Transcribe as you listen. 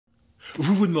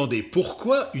Vous vous demandez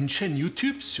pourquoi une chaîne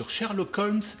YouTube sur Sherlock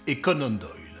Holmes et Conan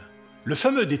Doyle. Le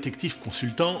fameux détective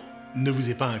consultant ne vous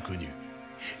est pas inconnu.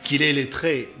 Qu'il ait les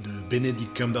traits de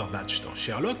Benedict Cumberbatch dans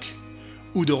Sherlock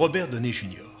ou de Robert Downey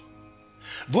Jr.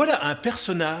 Voilà un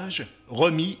personnage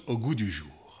remis au goût du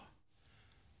jour.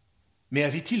 Mais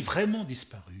avait-il vraiment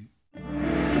disparu ?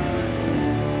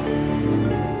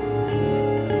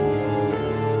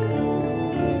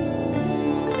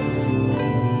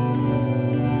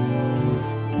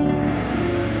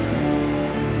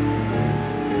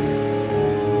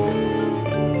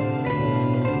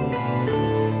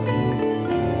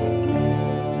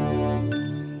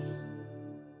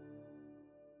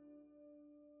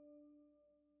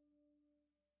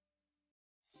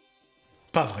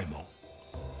 Pas vraiment.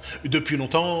 Depuis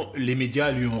longtemps, les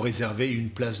médias lui ont réservé une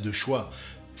place de choix.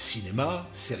 Cinéma,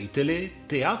 séries télé,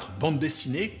 théâtre, bande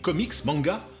dessinée, comics,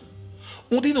 manga.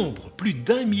 On dénombre plus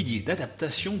d'1 millier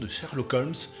d'adaptations de Sherlock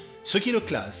Holmes, ce qui le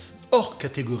classe hors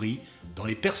catégorie dans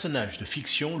les personnages de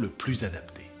fiction le plus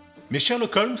adaptés. Mais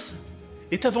Sherlock Holmes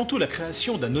est avant tout la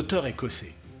création d'un auteur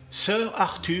écossais, Sir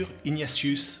Arthur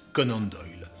Ignatius Conan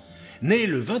Doyle, né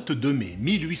le 22 mai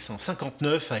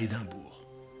 1859 à Édimbourg.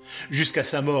 Jusqu'à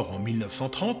sa mort en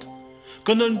 1930,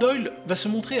 Conan Doyle va se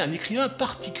montrer un écrivain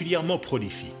particulièrement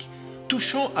prolifique,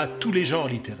 touchant à tous les genres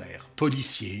littéraires,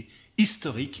 policiers,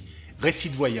 historiques, récits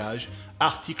de voyage,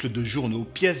 articles de journaux,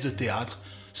 pièces de théâtre,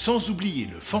 sans oublier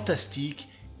le fantastique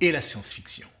et la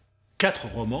science-fiction. 4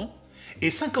 romans et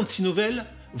 56 nouvelles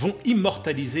vont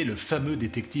immortaliser le fameux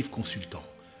détective consultant,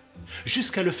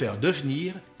 jusqu'à le faire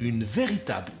devenir une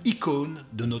véritable icône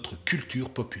de notre culture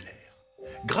populaire.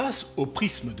 Grâce au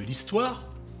prisme de l'histoire,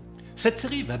 cette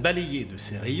série va balayer de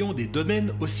ses rayons des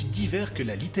domaines aussi divers que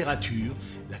la littérature,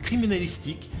 la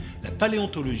criminalistique, la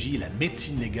paléontologie, la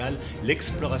médecine légale,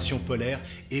 l'exploration polaire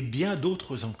et bien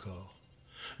d'autres encore,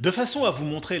 de façon à vous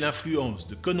montrer l'influence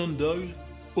de Conan Doyle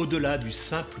au-delà du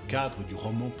simple cadre du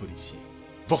roman policier.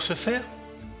 Pour ce faire,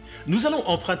 nous allons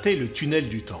emprunter le tunnel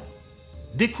du temps,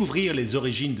 découvrir les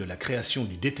origines de la création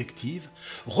du détective,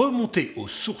 remonter aux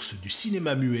sources du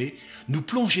cinéma muet, nous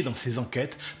plonger dans ses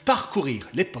enquêtes, parcourir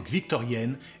l'époque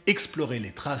victorienne, explorer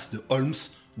les traces de Holmes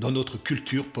dans notre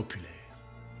culture populaire.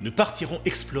 Nous partirons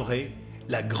explorer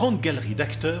la grande galerie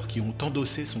d'acteurs qui ont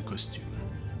endossé son costume.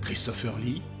 Christopher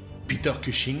Lee, Peter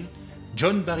Cushing,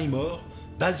 John Barrymore,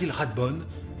 Basil Rathbone,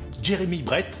 Jeremy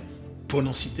Brett, pour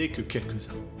n'en citer que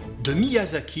quelques-uns. De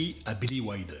Miyazaki à Billy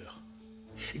Wilder.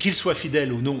 Qu'il soit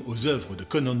fidèle ou non aux œuvres de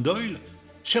Conan Doyle,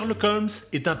 Sherlock Holmes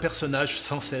est un personnage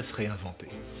sans cesse réinventé.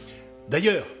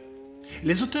 D'ailleurs,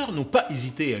 les auteurs n'ont pas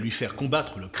hésité à lui faire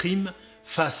combattre le crime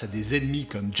face à des ennemis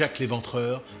comme Jack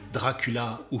l'Éventreur,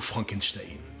 Dracula ou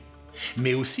Frankenstein.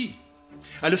 Mais aussi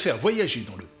à le faire voyager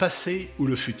dans le passé ou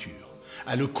le futur,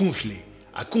 à le congeler,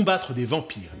 à combattre des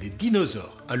vampires, des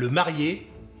dinosaures, à le marier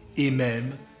et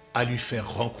même à lui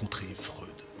faire rencontrer Freud.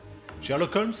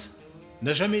 Sherlock Holmes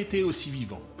n'a jamais été aussi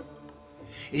vivant.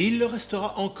 Et il le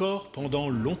restera encore pendant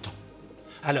longtemps.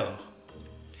 Alors,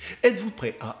 êtes-vous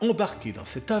prêt à embarquer dans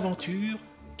cette aventure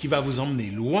qui va vous emmener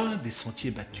loin des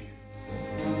sentiers battus ?